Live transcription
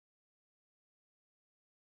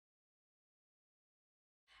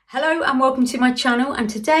Hello and welcome to my channel, and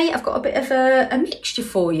today I've got a bit of a mixture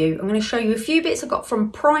for you. I'm going to show you a few bits I got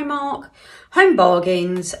from Primark, Home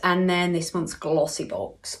Bargains, and then this month's glossy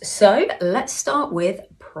box. So let's start with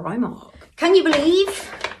Primark. Can you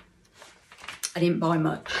believe I didn't buy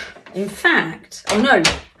much? In fact, oh no,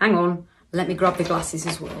 hang on, let me grab the glasses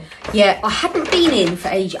as well. Yeah, I hadn't been in for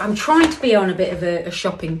ages. I'm trying to be on a bit of a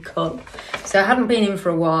shopping cull. So I hadn't been in for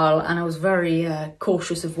a while and I was very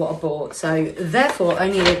cautious of what I bought. So therefore,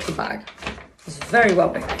 only a little bag. It was very well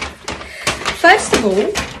behaved. First of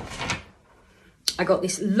all, I got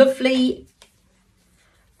this lovely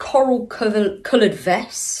coral coloured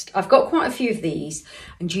vest. I've got quite a few of these.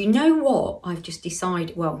 And do you know what? I've just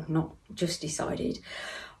decided, well, not just decided.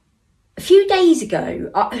 A few days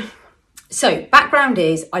ago, so background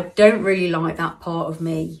is I don't really like that part of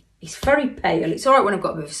me. It's very pale. It's all right when I've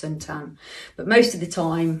got a bit of a suntan, but most of the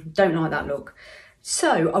time, don't like that look.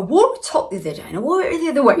 So I wore a top the other day and I wore it the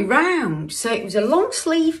other way round. So it was a long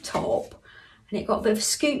sleeve top and it got a bit of a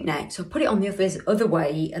scoop neck. So I put it on the other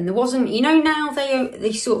way, and there wasn't, you know, now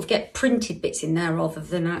they sort of get printed bits in there rather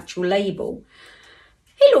than an actual label.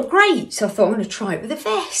 It looked great. So I thought I'm going to try it with a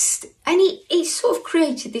vest, and it sort of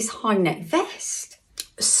created this high neck vest.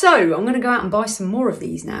 So I'm going to go out and buy some more of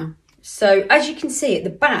these now. So as you can see at the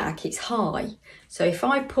back, it's high. So if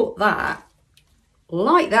I put that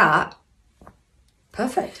like that,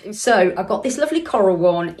 perfect. So I've got this lovely coral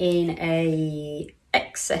one in a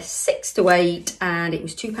XS 6 to 8 and it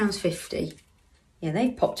was £2.50. Yeah,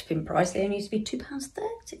 they've popped up in price. They only used to be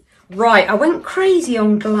 £2.30. Right, I went crazy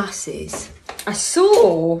on glasses. I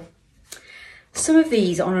saw some of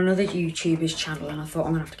these on another YouTuber's channel and I thought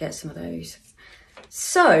I'm going to have to get some of those.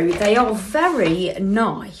 So they are very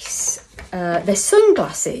nice. They're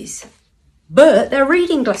sunglasses, but they're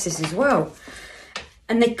reading glasses as well.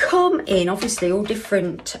 And they come in obviously all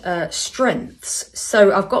different strengths.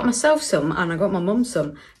 So I've got myself some and I got my mum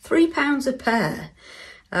some. £3 a pair.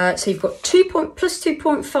 So you've got plus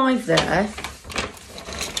 2.5 there.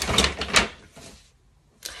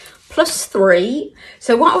 Plus 3.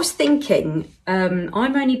 So what I was thinking, I'm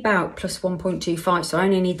only about plus 1.25, so I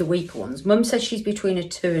only need the weaker ones. Mum says she's between a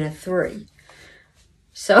 2 and a 3.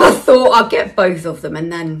 So I thought I'd get both of them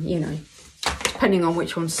and then, you know, depending on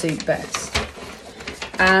which ones suit best.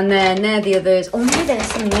 And then they're the others. Oh no, there's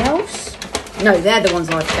something else. No, they're the ones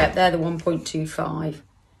I've kept. They're the 1.25.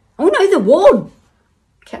 Oh no, the 1.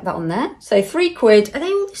 Kept that on there. So £3. Are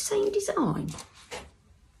they all the same design?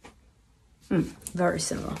 Very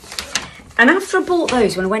similar. And after I bought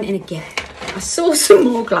those, when I went in again, I saw some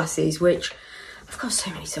more glasses, which I've got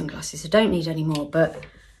so many sunglasses, I don't need any more. But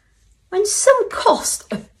when some cost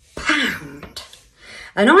 £1,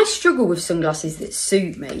 and I struggle with sunglasses that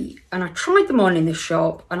suit me, and I tried them on in the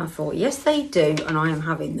shop, and I thought, yes, they do, and I am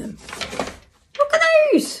having them. Look at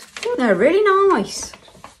those. They're really nice.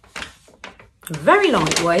 Very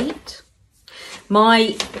lightweight.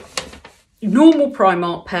 My normal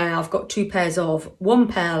Primark pair, I've got 2 pairs of. 1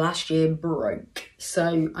 pair last year broke,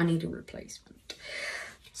 so I need a replacement.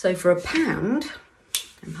 So for £1,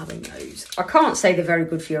 I'm having those. I can't say they're very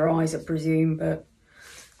good for your eyes, I presume, but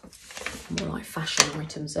more like fashion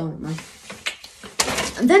items, aren't they?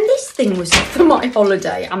 And then this thing was for my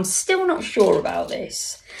holiday. I'm still not sure about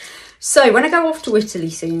this. So when I go off to Italy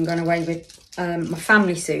soon, I'm going away with my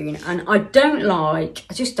family soon, and I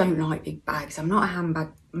just don't like big bags. I'm not a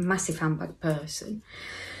massive handbag person,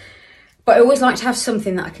 but I always like to have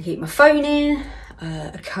something that I can keep my phone in,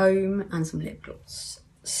 a comb and some lip gloss.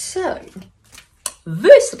 So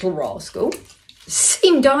this little rascal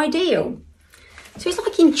seemed ideal. So it's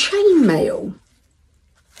like in chainmail.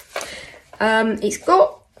 It's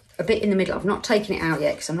got a bit in the middle. I've not taken it out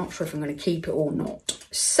yet because I'm not sure if I'm going to keep it or not.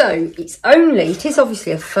 So it is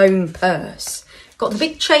obviously a phone purse. Got the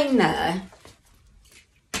big chain there.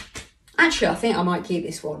 Actually, I think I might keep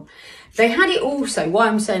this one. They had it also, why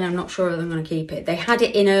I'm saying I'm not sure if I'm going to keep it. They had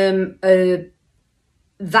it in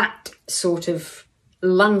that sort of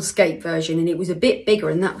landscape version, and it was a bit bigger,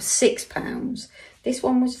 and that was £6. This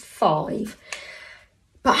one was £5.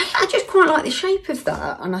 But I just quite like the shape of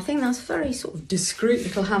that, and I think that's a very sort of discreet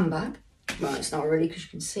little handbag. Well, it's not really because you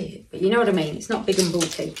can see it, but you know what I mean. It's not big and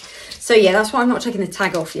bulky. So yeah, that's why I'm not taking the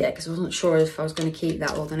tag off yet, because I wasn't sure if I was going to keep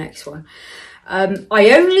that or the next one.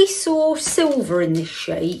 I only saw silver in this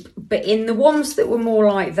shape, but in the ones that were more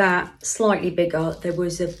like that, slightly bigger, there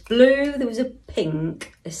was a blue, there was a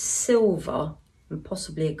pink, a silver, and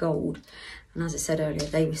possibly a gold. And as I said earlier,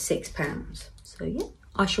 they were £6. So yeah,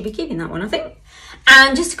 I shall be keeping that one, I think.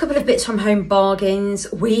 And just a couple of bits from Home Bargains.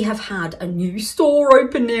 We have had a new store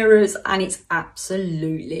open near us, and it's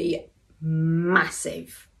absolutely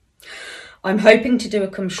massive. I'm hoping to do a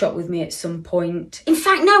come shop with me at some point. In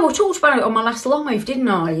fact, no, I talked about it on my last live, didn't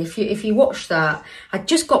I? If you watched that, I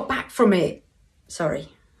just got back from it. Sorry,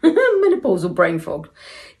 menopausal brain fog.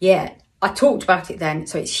 Yeah, I talked about it then,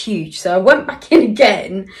 so it's huge. So I went back in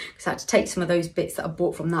again because I had to take some of those bits that I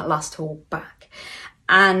bought from that last haul back.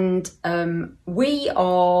 And we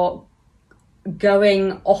are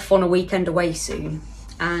going off on a weekend away soon.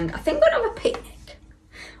 And I think we're going to have a picnic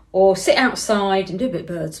or sit outside and do a bit of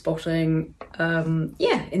bird spotting,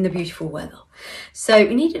 yeah, in the beautiful weather. So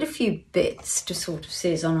we needed a few bits to sort of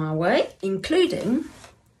see us on our way, including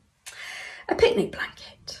a picnic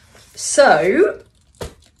blanket. So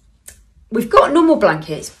we've got normal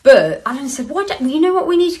blankets, but Alan said, why don't, you know what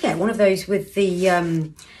we need to get? One of those with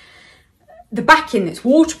the backing that's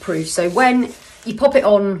waterproof. So when you pop it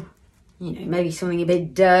on, you know, maybe something a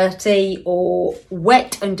bit dirty or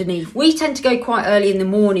wet underneath. We tend to go quite early in the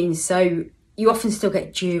morning, so you often still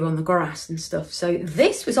get dew on the grass and stuff. So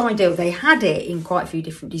this was ideal. They had it in quite a few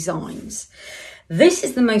different designs. This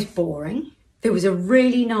is the most boring. There was a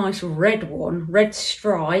really nice red one, red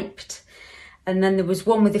striped. And then there was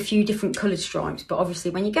one with a few different coloured stripes. But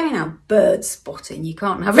obviously when you're going out bird spotting, you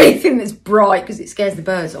can't have anything that's bright because it scares the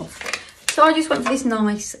birds off. So I just went for this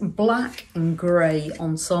nice black and grey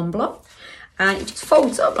ensemble. And it just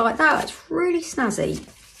folds up like that. It's really snazzy.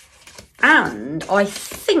 And I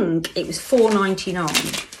think it was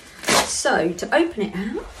 $4.99. So to open it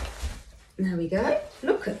out, there we go.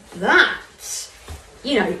 Look at that.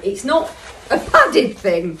 You know, it's not a padded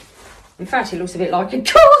thing. In fact, it looks a bit like a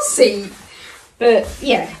car seat. But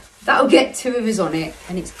yeah, that'll get two of us on it.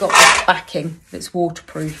 And it's got this backing that's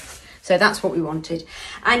waterproof. So that's what we wanted.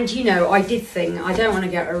 And, you know, I did think I don't want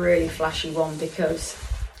to get a really flashy one because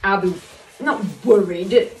I'll be not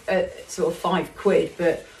worried at sort of £5,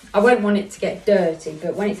 but I won't want it to get dirty.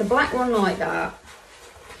 But when it's a black one like that,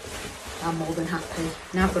 I'm more than happy.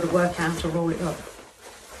 Now I've got to work out how to roll it up.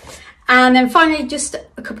 And then finally, just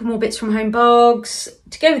a couple more bits from Home Bargs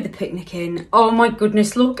to go with the picnic in. Oh my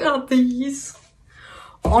goodness, look at these.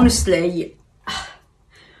 Honestly,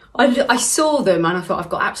 I saw them and I thought I've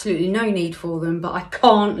got absolutely no need for them, but I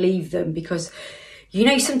can't leave them because, you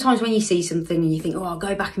know, sometimes when you see something and you think, oh, I'll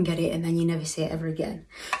go back and get it, and then you never see it ever again.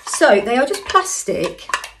 So they are just plastic.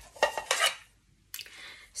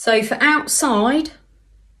 So for outside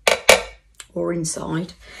or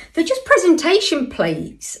inside, they're just presentation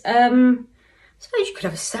plates. I suppose you could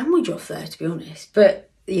have a sandwich off there, to be honest.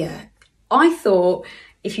 But yeah, I thought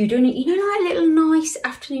if you're doing it, you know, like a little nice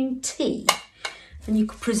afternoon tea, and you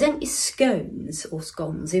could present your scones or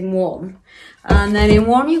scones in one, and then in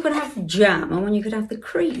one you could have jam and one you could have the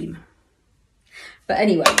cream. But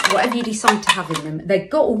anyway, whatever you decide to have in them, they've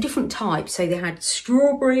got all different types. So they had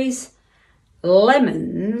strawberries,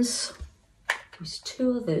 lemons, there's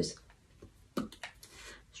two others,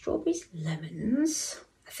 strawberries, lemons,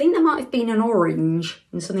 I think there might have been an orange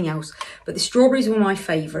and something else, but the strawberries were my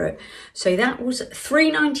favourite. So that was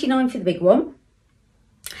 $3.99 for the big one.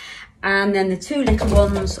 And then the two little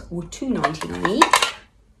ones were $2.99 each.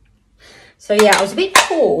 So yeah, I was a bit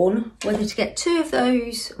torn whether to get two of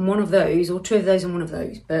those and one of those, or two of those and one of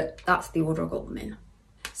those, but that's the order I got them in.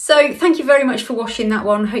 So thank you very much for watching that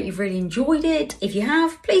one. Hope you've really enjoyed it. If you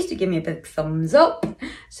have, please do give me a big thumbs up.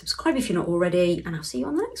 Subscribe if you're not already, and I'll see you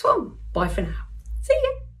on the next one. Bye for now.